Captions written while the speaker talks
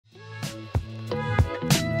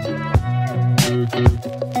Hello,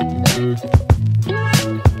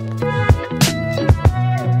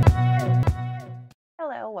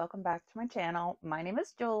 welcome back to my channel. My name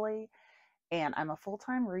is Julie and I'm a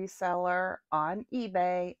full-time reseller on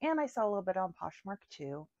eBay and I sell a little bit on Poshmark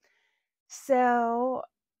too. So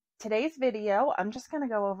today's video, I'm just going to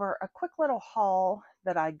go over a quick little haul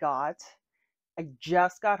that I got. I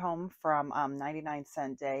just got home from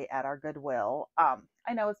 99-cent day at our Goodwill. I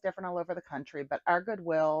know it's different all over the country, but our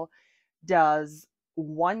Goodwill does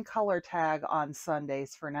one color tag on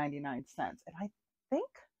Sundays for 99 cents. And I think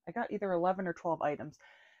I got either 11 or 12 items.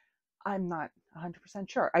 I'm not 100%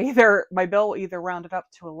 sure. My bill will either round it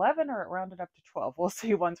up to 11 or it rounded up to 12. We'll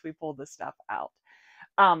see once we pull this stuff out.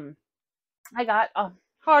 I got a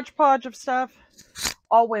hodgepodge of stuff,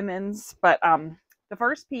 all women's, but the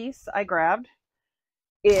first piece I grabbed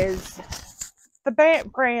is the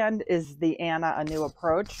brand is the Anna A New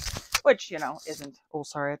Approach, which, you know, isn't, oh,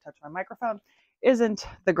 sorry, I touched my microphone, isn't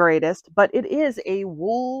the greatest, but it is a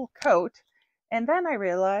wool coat. And then I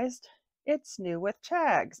realized it's new with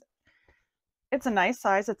tags. It's a nice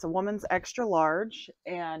size. It's a woman's extra large.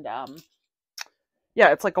 And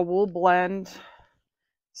yeah, it's like a wool blend.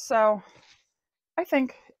 So I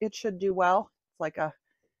think it should do well. It's like a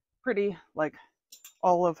pretty, like,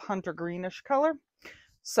 olive hunter greenish color.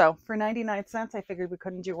 So for 99 cents, I figured we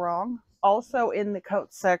couldn't do wrong. Also in the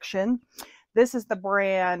coat section, this is the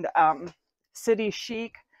brand City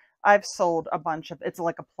Chic. I've sold a bunch of, it's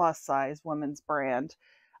like a plus size women's brand.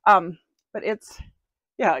 But it's,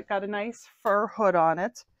 yeah, it got a nice fur hood on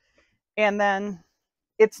it. And then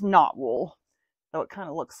it's not wool, though it kind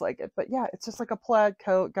of looks like it. But yeah, it's just like a plaid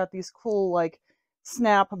coat. Got these cool like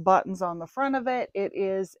snap buttons on the front of it. It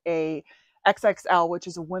is a XXL, which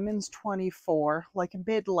is a women's 24, like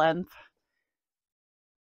mid-length.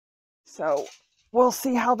 So we'll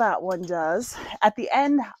see how that one does. At the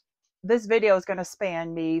end, this video is going to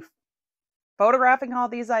span me photographing all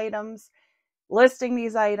these items, listing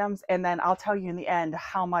these items, and then I'll tell you in the end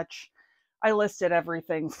how much I listed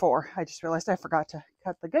everything for. I just realized I forgot to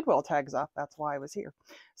cut the Goodwill tags off. That's why I was here.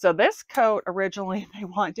 So this coat, originally they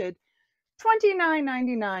wanted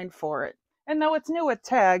 $29.99 for it. And though it's new with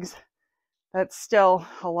tags, that's still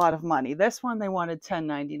a lot of money. This one they wanted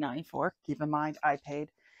 $10.99 for. Keep in mind, I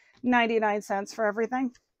paid 99 cents for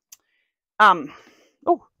everything. Oh,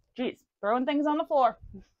 geez, throwing things on the floor.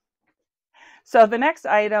 So the next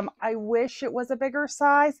item, I wish it was a bigger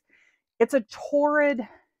size. It's a torrid,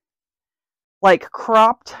 like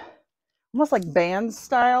cropped, almost like band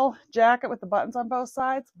style jacket with the buttons on both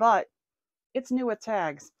sides, but it's new with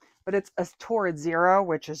tags. But it's a torrid 0,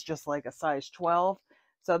 which is just like a size 12.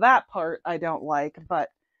 So that part I don't like, but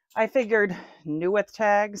I figured new with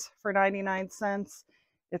tags for 99 cents.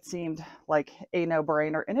 It seemed like a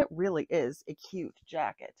no-brainer, and it really is a cute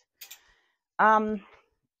jacket.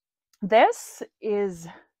 This is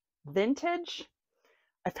vintage.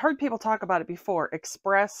 I've heard people talk about it before.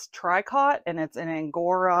 Express Tricot, and it's an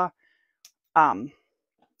Angora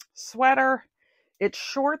sweater. It's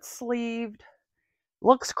short-sleeved.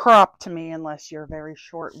 Looks cropped to me unless you're very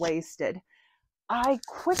short-waisted. I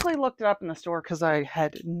quickly looked it up in the store because I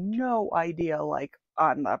had no idea like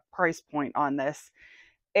on the price point on this.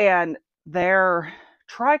 And their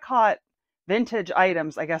Tricot vintage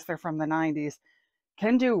items, I guess they're from the 90s,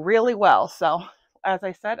 can do really well. So as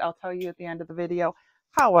I said, I'll tell you at the end of the video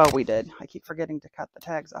how well we did. I keep forgetting to cut the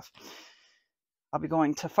tags off. I'll be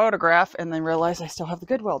going to photograph and then realize I still have the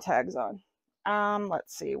Goodwill tags on.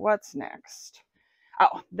 Let's see, what's next?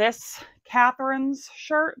 Oh, this Catherine's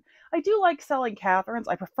shirt. I do like selling Catherine's.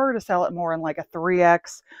 I prefer to sell it more in like a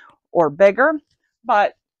 3X or bigger,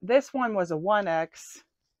 but this one was a 1X,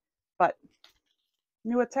 but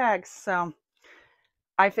new with tags. So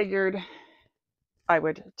I figured I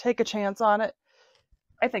would take a chance on it.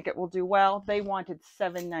 I think it will do well. They wanted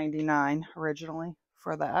 $7.99 originally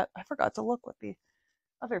for that. I forgot to look what the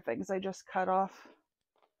other things I just cut off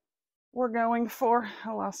were going for.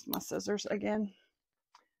 I lost my scissors again.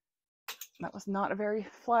 That was not a very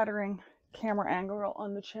flattering camera angle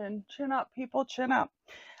on the chin. Chin up, people, chin up.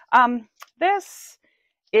 This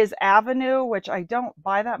is Avenue, which I don't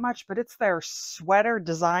buy that much, but it's their sweater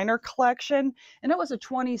designer collection. And it was a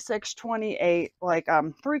 26-28, like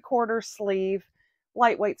 3/4 sleeve,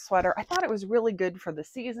 lightweight sweater. I thought it was really good for the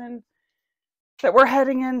season that we're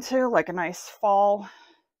heading into, like a nice fall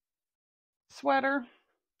sweater.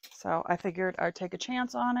 So I figured I'd take a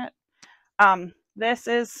chance on it. This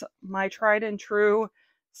is my tried and true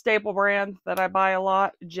staple brand that I buy a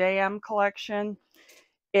lot, JM collection.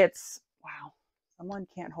 It's, wow, someone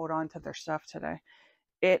can't hold on to their stuff today.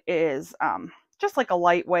 It is just like a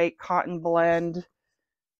lightweight cotton blend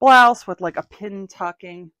blouse with like a pin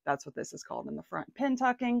tucking. That's what this is called in the front, pin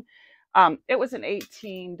tucking. It was an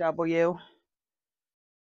 18W,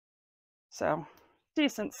 so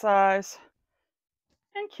decent size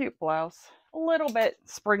and cute blouse. A little bit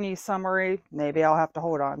springy, summery. Maybe I'll have to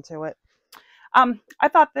hold on to it. I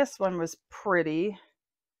thought this one was pretty,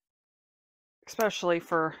 especially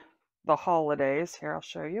for the holidays. Here, I'll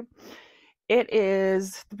show you. It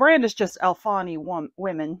is, the brand is just Alfani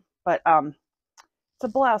Women, but it's a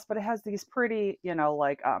blouse, but it has these pretty, you know,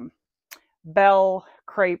 like bell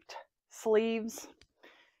creped sleeves.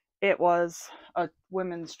 It was a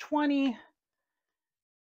women's 20.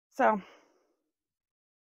 So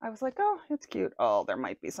I was like, oh, it's cute. Oh, there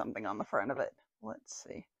might be something on the front of it. Let's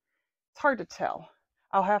see. It's hard to tell.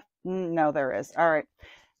 I'll have, no, there is. All right.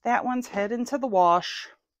 That one's heading to the wash.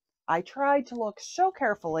 I tried to look so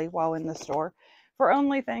carefully while in the store for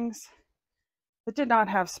only things that did not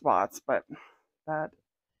have spots, but that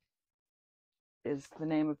is the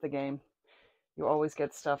name of the game. You always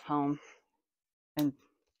get stuff home and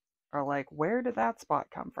are like, where did that spot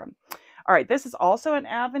come from? All right, this is also an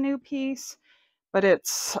Avenue piece, but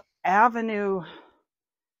it's Avenue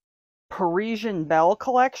Parisian Belle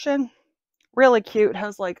collection. Really cute.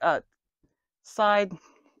 Has like a side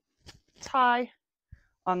tie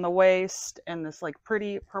on the waist and this like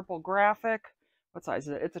pretty purple graphic. What size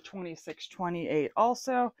is it? It's a 26-28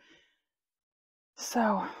 also.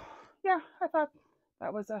 So yeah, I thought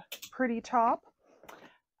that was a pretty top.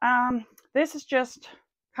 This is just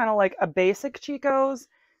kind of like a basic Chico's.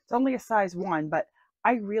 It's only a size 1, but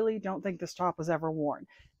I really don't think this top was ever worn.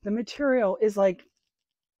 The material is like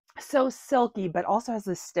so silky, but also has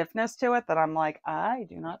this stiffness to it that I'm like, I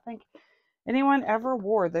do not think anyone ever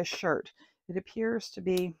wore this shirt. It appears to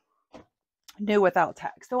be new without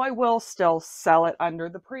tag. So I will still sell it under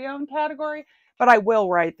the pre-owned category, but I will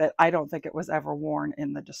write that I don't think it was ever worn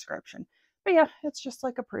in the description. But yeah, it's just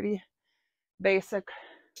like a pretty basic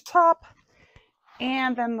top.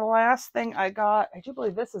 And then the last thing I got, I do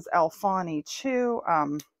believe this is Alfani too.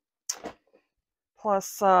 Plus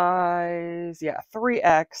size, yeah,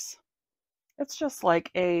 3X. It's just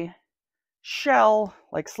like a shell,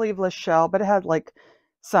 like sleeveless shell, but it had like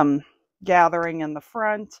some gathering in the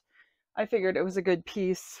front. I figured it was a good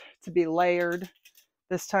piece to be layered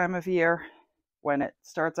this time of year when it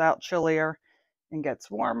starts out chillier and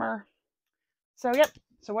gets warmer. So yep.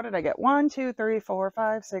 So what did I get? 1, 2, 3, 4,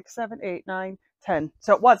 5, 6, 7, 8, 9, 10.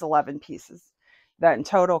 So it was 11 pieces that in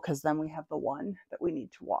total, because then we have the one that we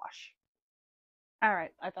need to wash. All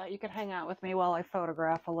right. I thought you could hang out with me while I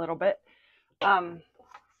photograph a little bit. I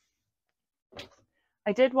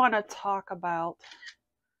did want to talk about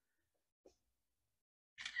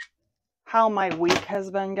how my week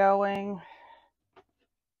has been going.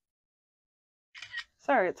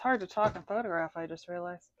 Sorry, it's hard to talk and photograph, I just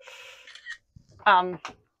realized.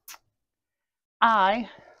 I,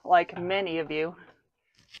 like many of you,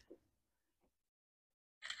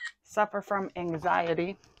 suffer from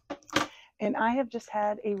anxiety, and I have just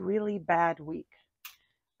had a really bad week.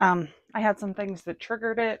 I had some things that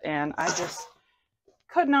triggered it, and I just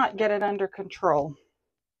could not get it under control.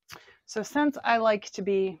 So since I like to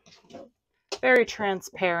be very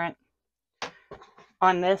transparent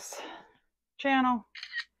on this channel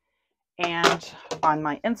and on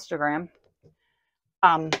my Instagram,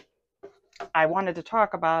 I wanted to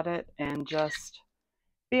talk about it and just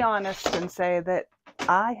be honest and say that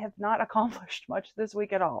I have not accomplished much this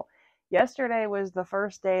week at all. Yesterday was the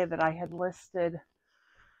first day that I had listed,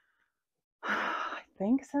 I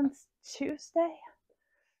think since Tuesday,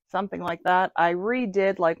 something like that. I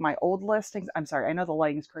redid like my old listings. I'm sorry, I know the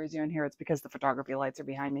lighting's crazy on here. It's because the photography lights are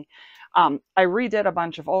behind me. I redid a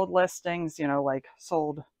bunch of old listings, you know, like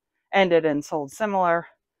sold, ended and sold similar,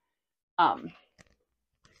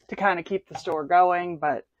 to kind of keep the store going,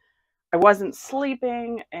 but I wasn't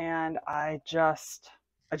sleeping and I just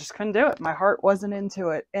couldn't do it. My heart wasn't into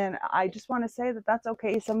it. And I just want to say that that's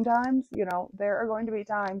okay sometimes. You know, there are going to be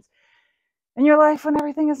times in your life when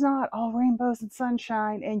everything is not all rainbows and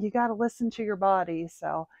sunshine and you got to listen to your body.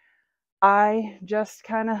 So I just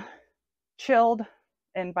kind of chilled,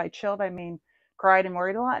 and by chilled, I mean cried and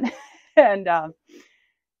worried a lot.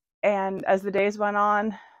 and as the days went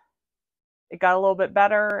on, it got a little bit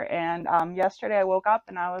better. And yesterday I woke up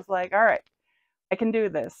and I was like, all right, I can do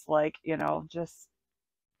this. Like, you know, just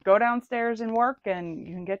go downstairs and work and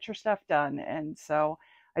you can get your stuff done. And so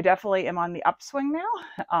I definitely am on the upswing now.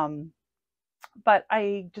 But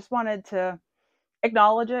I just wanted to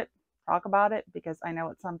acknowledge it, talk about it, because I know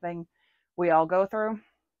it's something we all go through.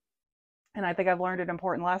 And I think I've learned an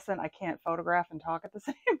important lesson. I can't photograph and talk at the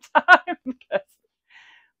same time because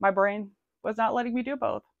my brain was not letting me do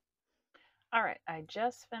both. All right, I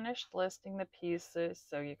just finished listing the pieces,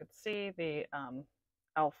 so you could see the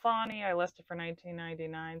Alfani I listed for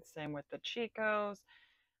 $19.99. Same with the Chicos.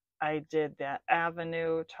 I did that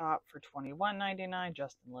Avenue top for $21.99.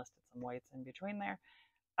 Justin listed some whites in between there.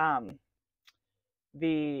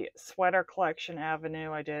 The Sweater Collection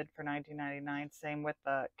Avenue I did for $19.99. Same with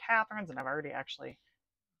the Catherines, and I've already actually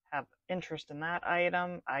have interest in that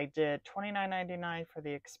item. I did $29.99 for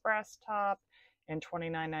the Express top and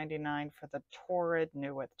 $29.99 for the Torrid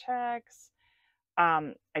new with tags.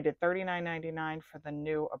 I did $39.99 for the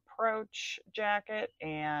new Approach jacket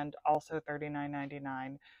and also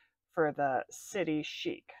 $39.99 for the City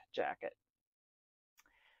Chic jacket.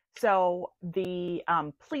 So the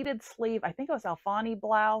pleated sleeve, I think it was Alfani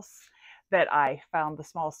blouse that I found the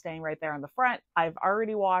small stain right there on the front. I've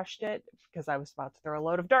already washed it because I was about to throw a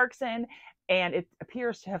load of darks in, and it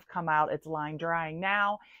appears to have come out. It's lying drying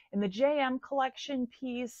now. In the JM collection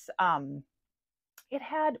piece, it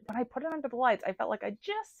had, when I put it under the lights, I felt like I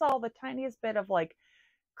just saw the tiniest bit of like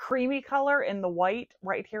creamy color in the white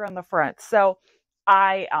right here on the front. So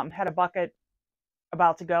I had a bucket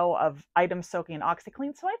about to go of items soaking in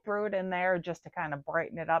OxyClean, so I threw it in there just to kind of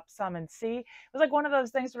brighten it up some and see. It was like one of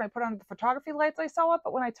those things when I put on the photography lights, I saw it,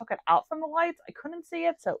 but when I took it out from the lights, I couldn't see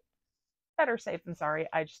it, so better safe than sorry.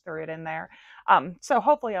 I just threw it in there. So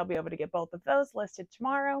hopefully I'll be able to get both of those listed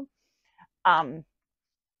tomorrow.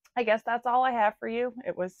 I guess that's all I have for you.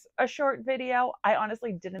 It was a short video. I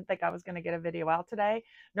honestly didn't think I was going to get a video out today.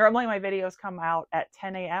 Normally my videos come out at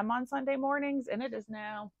 10 a.m. on Sunday mornings, and it is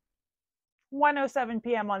now 1:07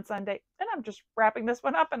 p.m. on Sunday, and I'm just wrapping this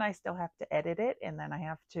one up, and I still have to edit it, and then I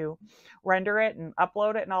have to render it and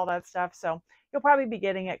upload it and all that stuff. So you'll probably be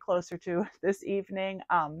getting it closer to this evening.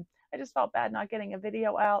 I just felt bad not getting a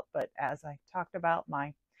video out, but as I talked about,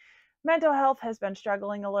 my mental health has been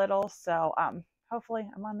struggling a little, so hopefully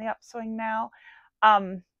I'm on the upswing now.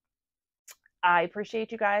 I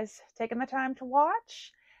appreciate you guys taking the time to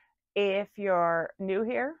watch. If you're new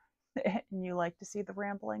here and you like to see the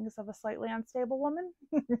ramblings of a slightly unstable woman,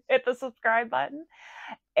 hit the subscribe button,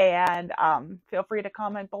 and feel free to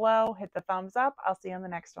comment below, hit the thumbs up. I'll see you in the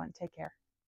next one. Take care.